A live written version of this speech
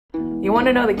You want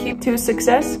to know the key to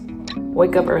success?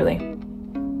 Wake up early.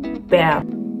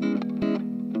 Bam.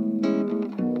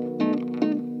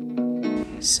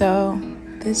 So,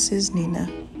 this is Nina,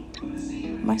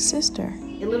 my sister.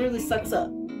 It literally sucks up.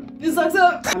 It sucks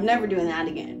up. I'm never doing that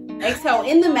again. Exhale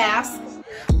in the mask.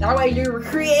 That way you're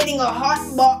creating a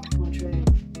hot box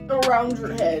around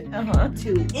your head.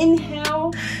 To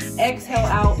inhale, exhale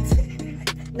out.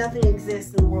 Nothing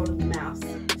exists in the world of the mask.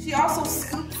 She also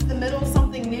scoops the middle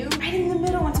something new right in the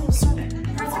middle until it's certain.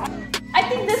 I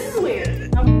think this is weird.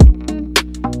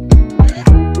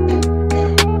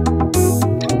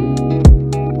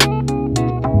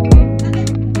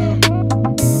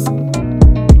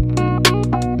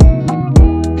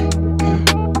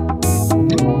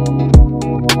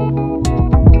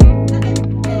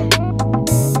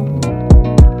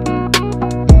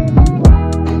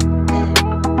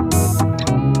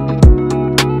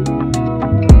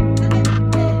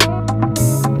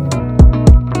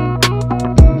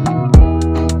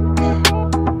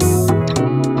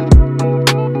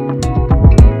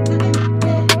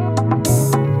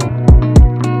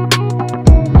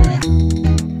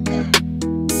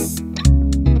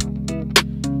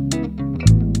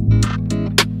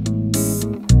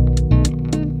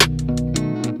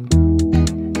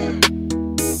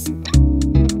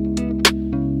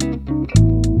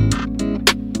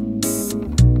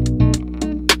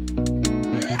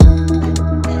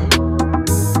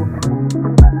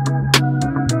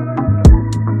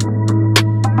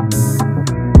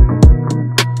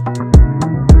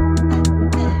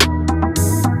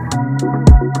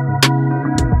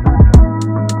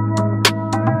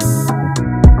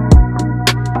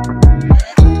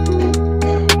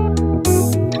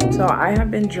 So I have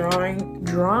been drawing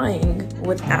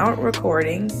without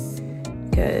recording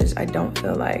because I don't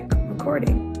feel like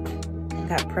recording.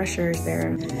 That pressure is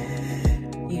there.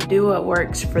 You do what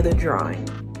works for the drawing.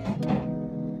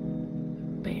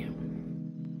 Bam.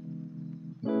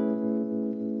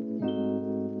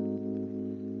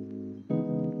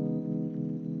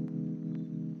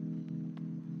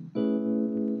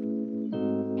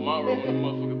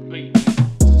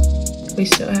 We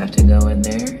still have to go in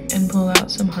there and pull out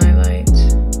some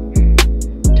highlights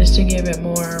just to give it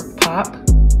more pop.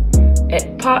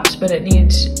 It pops, but it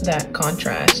needs that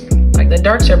contrast. Like the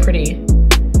darks are pretty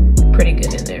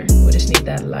good in there. We just need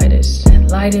that lightest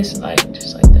light,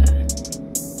 just like that.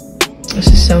 This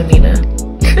is so Nina.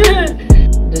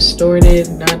 Distorted,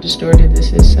 not distorted.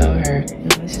 This is so her.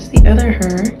 And this is the other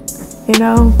her. You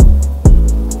know,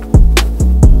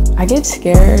 I get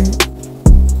scared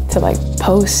to like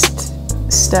post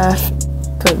stuff,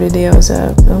 put videos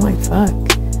up, and I'm like, fuck,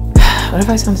 what if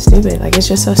I sound stupid? Like, it's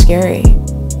just so scary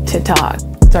to talk.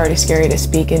 It's already scary to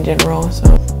speak in general, so.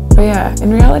 But yeah,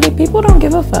 in reality, people don't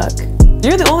give a fuck.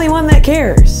 You're the only one that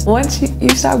cares. Once you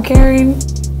stop caring,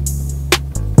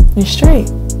 you're straight.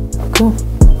 Cool.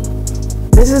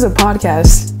 This is a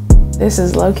podcast. This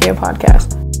is low-key a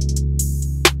podcast.